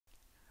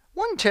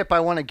One tip I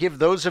want to give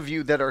those of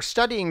you that are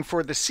studying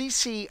for the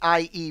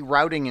CCIE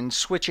routing and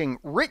switching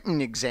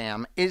written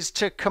exam is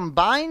to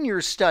combine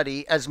your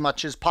study as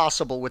much as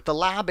possible with the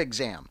lab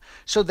exam.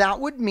 So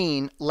that would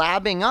mean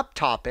labbing up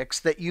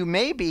topics that you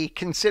may be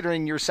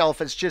considering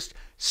yourself as just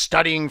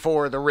studying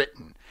for the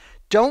written.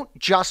 Don't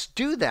just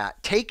do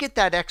that. Take it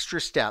that extra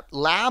step.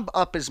 Lab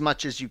up as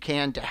much as you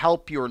can to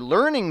help your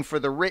learning for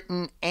the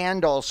written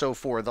and also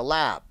for the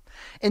lab.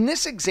 In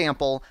this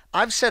example,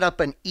 I've set up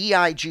an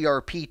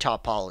EIGRP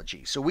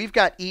topology. So we've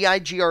got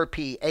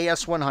EIGRP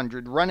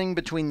AS100 running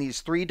between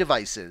these three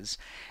devices.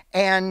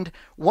 And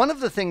one of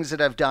the things that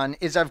I've done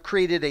is I've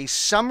created a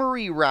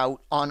summary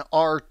route on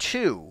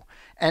R2.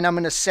 And I'm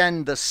going to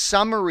send the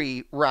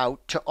summary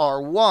route to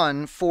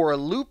R1 for a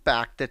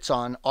loopback that's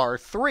on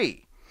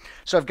R3.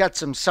 So I've got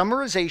some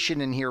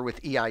summarization in here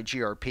with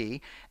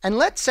EIGRP, and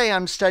let's say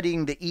I'm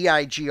studying the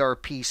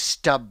EIGRP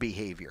stub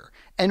behavior,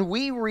 and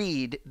we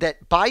read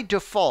that by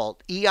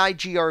default,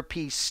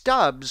 EIGRP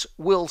stubs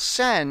will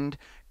send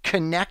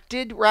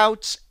connected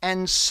routes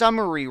and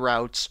summary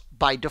routes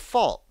by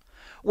default.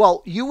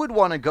 Well, you would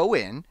want to go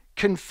in,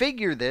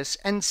 configure this,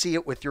 and see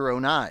it with your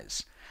own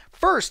eyes.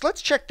 First,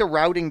 let's check the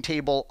routing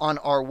table on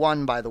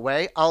R1, by the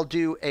way. I'll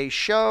do a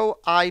show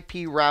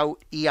IP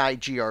route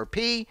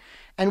EIGRP,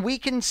 and we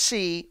can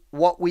see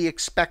what we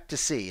expect to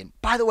see. And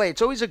by the way,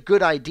 it's always a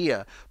good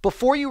idea,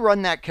 before you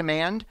run that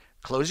command,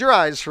 close your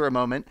eyes for a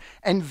moment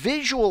and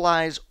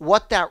visualize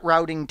what that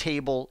routing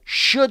table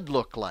should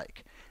look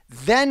like.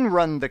 Then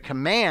run the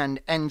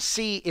command and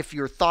see if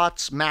your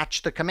thoughts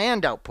match the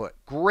command output.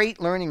 Great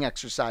learning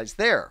exercise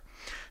there.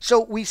 So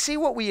we see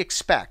what we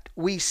expect.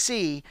 We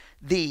see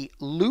the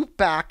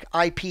loopback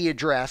IP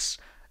address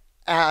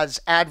as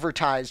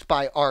advertised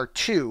by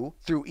R2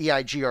 through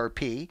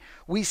EIGRP.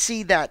 We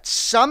see that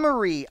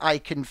summary I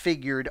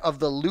configured of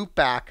the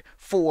loopback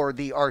for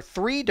the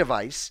R3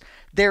 device.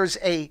 There's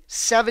a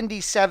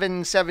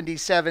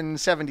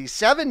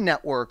 777777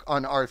 network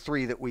on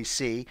R3 that we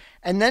see,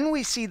 and then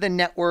we see the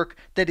network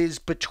that is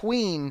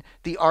between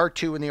the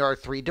R2 and the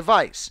R3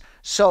 device.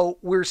 So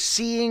we're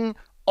seeing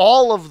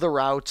all of the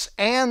routes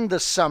and the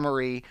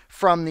summary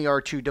from the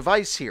R2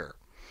 device here.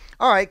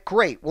 All right,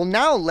 great. Well,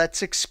 now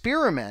let's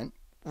experiment,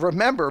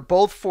 remember,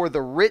 both for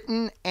the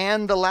written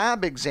and the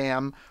lab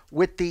exam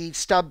with the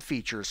stub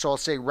feature. So I'll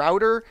say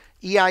router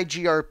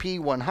EIGRP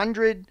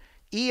 100,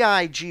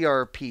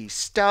 EIGRP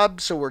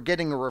stub. So we're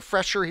getting a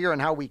refresher here on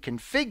how we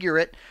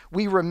configure it.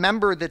 We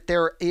remember that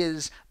there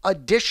is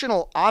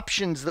additional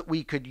options that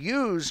we could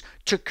use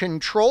to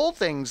control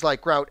things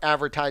like route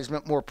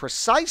advertisement more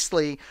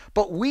precisely,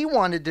 but we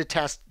wanted to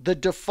test the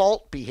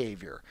default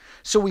behavior.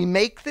 So we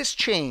make this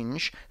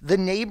change, the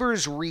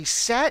neighbors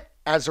reset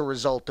as a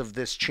result of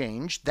this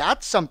change.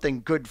 That's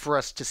something good for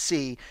us to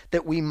see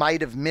that we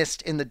might have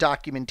missed in the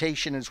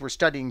documentation as we're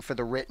studying for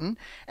the written.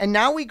 And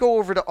now we go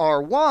over to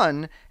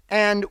R1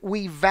 and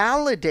we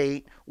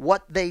validate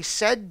what they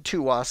said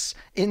to us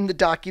in the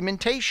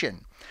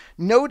documentation.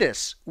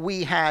 Notice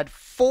we had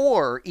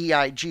 4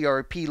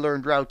 EIGRP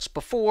learned routes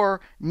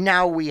before,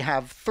 now we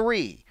have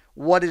 3.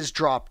 What is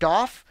dropped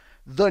off?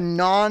 The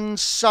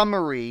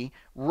non-summary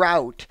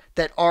route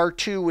that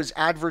R2 was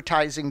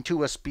advertising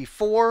to us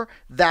before,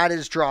 that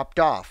is dropped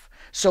off.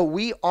 So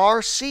we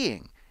are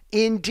seeing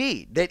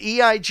indeed that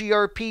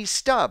EIGRP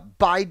stub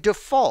by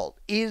default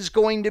is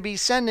going to be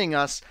sending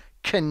us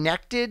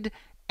connected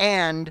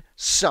and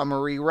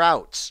summary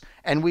routes.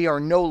 And we are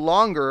no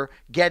longer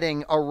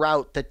getting a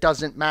route that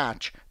doesn't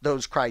match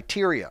those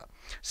criteria.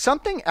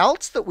 Something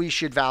else that we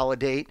should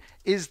validate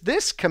is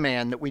this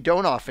command that we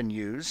don't often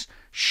use,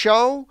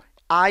 show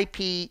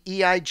IP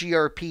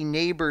EIGRP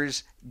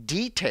neighbors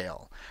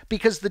detail,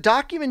 because the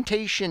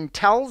documentation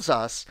tells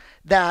us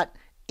that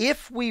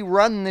if we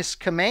run this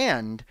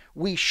command,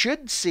 we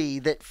should see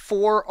that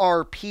for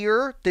our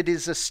peer that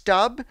is a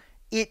stub,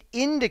 it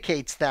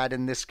indicates that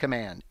in this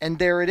command. And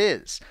there it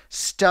is,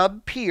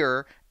 stub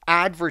peer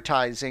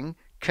advertising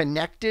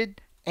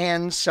connected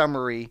and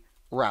summary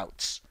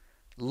routes.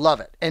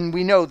 Love it. And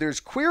we know there's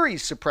query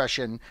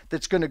suppression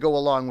that's going to go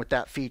along with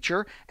that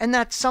feature, and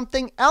that's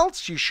something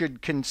else you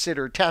should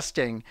consider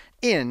testing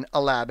in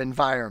a lab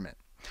environment.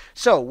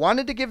 So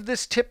wanted to give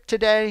this tip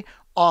today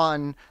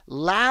on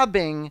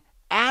labbing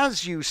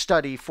as you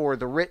study for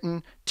the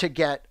written to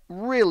get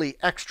really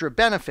extra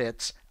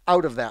benefits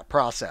out of that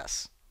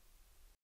process.